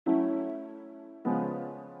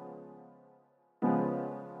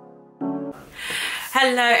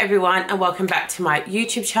Hello everyone and welcome back to my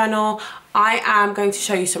YouTube channel. I am going to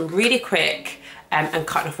show you some really quick and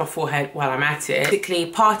cutting off my forehead while I'm at it. Basically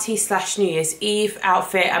party / New Year's Eve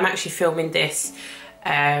outfit. I'm actually filming this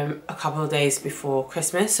a couple of days before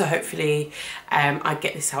Christmas, so hopefully I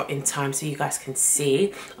get this out in time so you guys can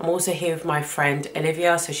see. I'm also here with my friend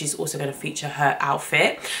Olivia, so she's also going to feature her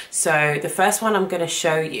outfit. So the first one I'm going to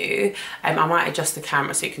show you, I might adjust the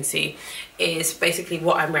camera so you can see, is basically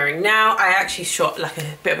what I'm wearing now. I actually shot like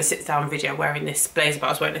a bit of a sit down video wearing this blazer, but I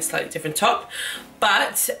was wearing a slightly different top.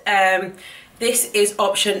 But this is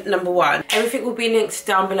option number one. Everything will be linked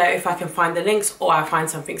down below if I can find the links or I find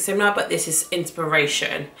something similar, but this is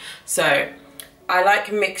inspiration. So I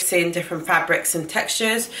like mixing different fabrics and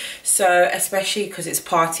textures. So especially because it's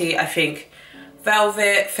party, I think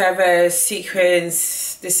velvet, feathers,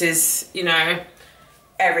 sequins, this is, you know,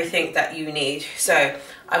 everything that you need. So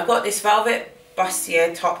I've got this velvet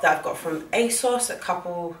bustier top that I've got from ASOS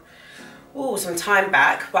some time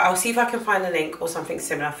back, but I'll see if I can find a link or something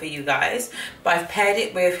similar for you guys. But I've paired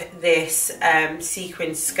it with this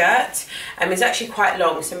sequin skirt. It's actually quite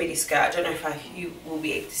long, it's a midi skirt. I don't know if you will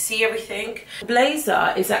be able to see everything. The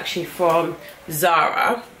blazer is actually from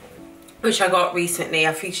Zara, which I got recently.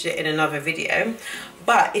 I featured it in another video.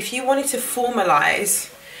 But if you wanted to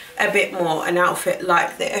formalize a bit more an outfit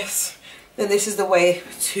like this, then this is the way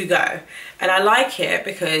to go. And I like it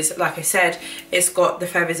because, like I said, it's got the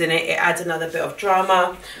feathers in it. It adds another bit of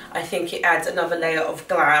drama. I think it adds another layer of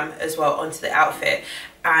glam as well onto the outfit.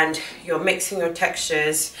 And you're mixing your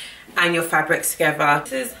textures and your fabrics together.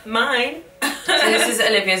 This is mine. So this is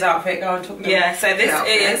Olivia's outfit. Go on, talk about. Yeah, so this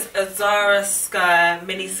is a Zara skirt,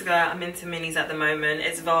 mini skirt. I'm into minis at the moment.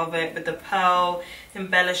 It's velvet with the pearl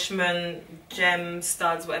embellishment, gem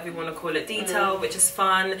studs, whatever you want to call it, detail, which is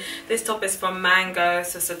fun. This top is from Mango,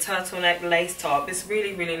 so it's a turtleneck lace top. It's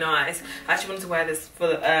really, really nice. I actually wanted to wear this for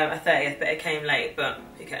a 30th, but it came late, but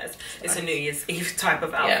who cares? It's a New Year's Eve type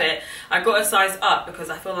of outfit. Yeah. I got a size up because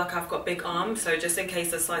I feel like I've got big arms, so just in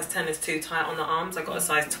case the size 10 is too tight on the arms, I got a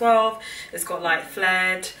size 12. It's got like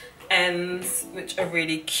flared ends which are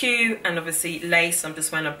really cute, and obviously lace. I'm just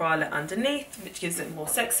wearing a bralette underneath which gives it more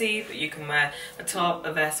sexy, but you can wear a top,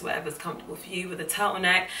 a vest, whatever's comfortable for you, with a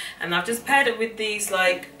turtleneck. And I've just paired it with these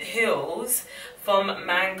like heels from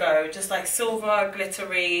Mango, just like silver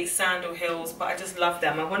glittery sandal heels, but I just love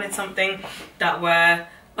them. I wanted something that were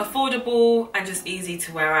affordable and just easy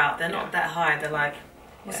to wear out. They're not that high, they're like,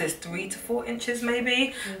 what's this, 3 to 4 inches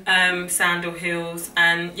maybe, sandal heels.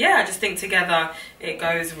 And yeah, I just think together it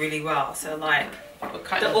goes really well. So like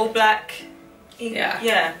the all black,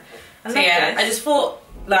 yeah. I just thought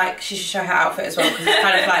like she should show her outfit as well, because it's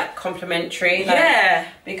kind of like complementary. Like, yeah,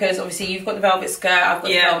 because obviously you've got the velvet skirt, I've got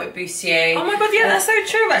the velvet bustier. Oh my god, yeah, that's so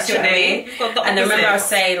true actually. I mean? And then remember I was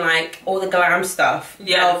saying like all the glam stuff,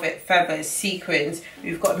 velvet, feathers, sequins,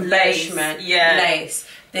 we've got embellishment, lace.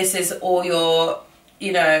 This is all your,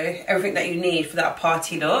 you know, everything that you need for that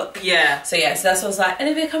party look. Yeah. So yeah, so that's what I was like,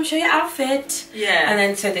 Olivia, come show your outfit. Yeah. And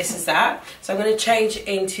then so this is that. So I'm going to change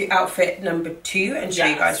into outfit number 2 and show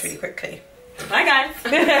you guys really quickly. Bye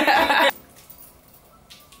guys.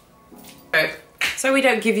 So we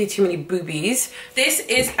don't give you too many boobies. This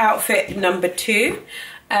is outfit number 2.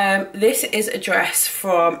 This is a dress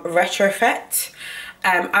from Retrofete.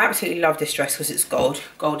 I absolutely love this dress because it's gold.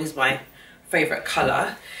 Gold is my favourite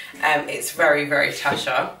colour. It's very, very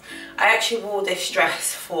Tasha. I actually wore this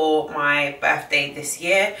dress for my birthday this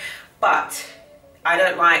year, but I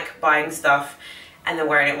don't like buying stuff and then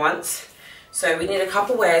wearing it once. So we need a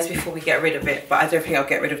couple wears before we get rid of it, but I don't think I'll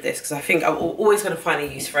get rid of this because I think I'm always going to find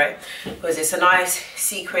a use for it, because it's a nice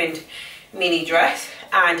sequined mini dress.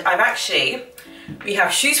 And we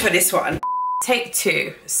have shoes for this one. Take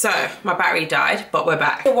 2. So my battery died, but we're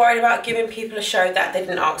back. You're worried about giving people a show that they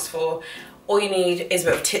didn't ask for. All you need is a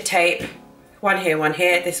bit of tit tape, one here, one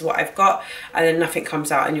here. This is what I've got, and then nothing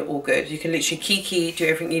comes out and you're all good. You can literally kiki, do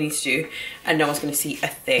everything you need to do, and no one's going to see a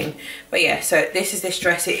thing. But yeah, so this is this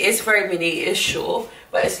dress. It is very mini, it is short,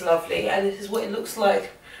 but it's lovely, and this is what it looks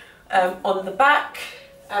like on the back.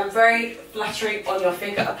 Very flattering on your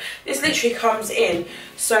figure. This literally comes in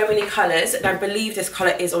so many colours, and I believe this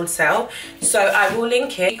colour is on sale, so I will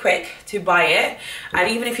link it quick to buy it. And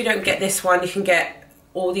even if you don't get this one, you can get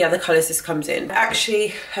all the other colours this comes in. I actually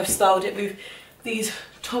have styled it with these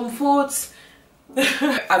Tom Fords.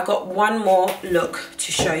 I've got one more look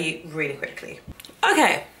to show you really quickly.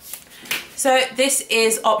 Okay, so this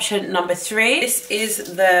is option number 3. This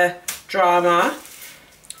is the drama.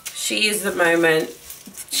 She is the moment.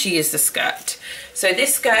 She is the skirt. So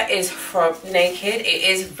this skirt is from Naked. It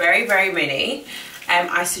is very, very mini.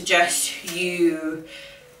 I suggest you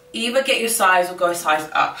either get your size or go a size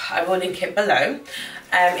up. I will link it below.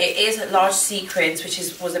 It is large sequins, which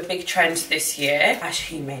was a big trend this year,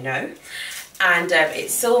 as you may know. And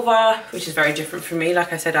it's silver, which is very different from me.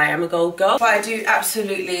 Like I said, I am a gold girl. But I do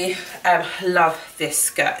absolutely love this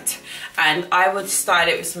skirt. And I would style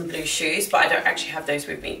it with some blue shoes, but I don't actually have those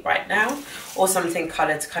with me right now. Or something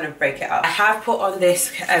coloured to kind of break it up. I have put on this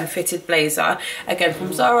fitted blazer, again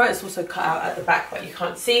from Zara. It's also cut out at the back, but you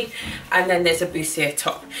can't see. And then there's a bustier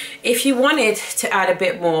top. If you wanted to add a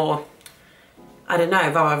bit more, I don't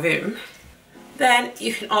know, va-va-voom, then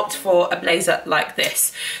you can opt for a blazer like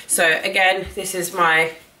this. So again, this is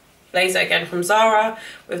my blazer again from Zara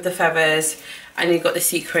with the feathers, and you've got the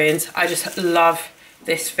sequins. I just love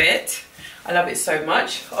this fit. I love it so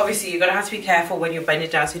much. Obviously, you're gonna have to be careful when you're bending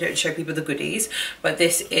down so you don't show people the goodies, but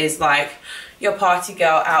this is like your party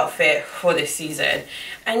girl outfit for this season.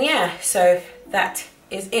 And yeah, so that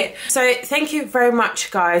is it. So thank you very much,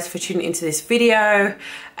 guys, for tuning into this video.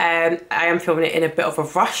 I am filming it in a bit of a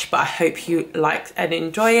rush, but I hope you liked and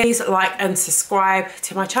enjoy it. Please like and subscribe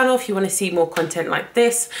to my channel if you want to see more content like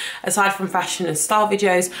this. Aside from fashion and style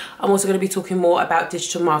videos, I'm also going to be talking more about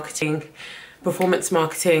digital marketing, performance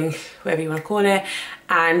marketing, whatever you want to call it,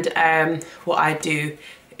 and what I do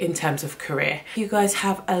in terms of career. You guys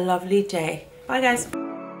have a lovely day. Bye, guys.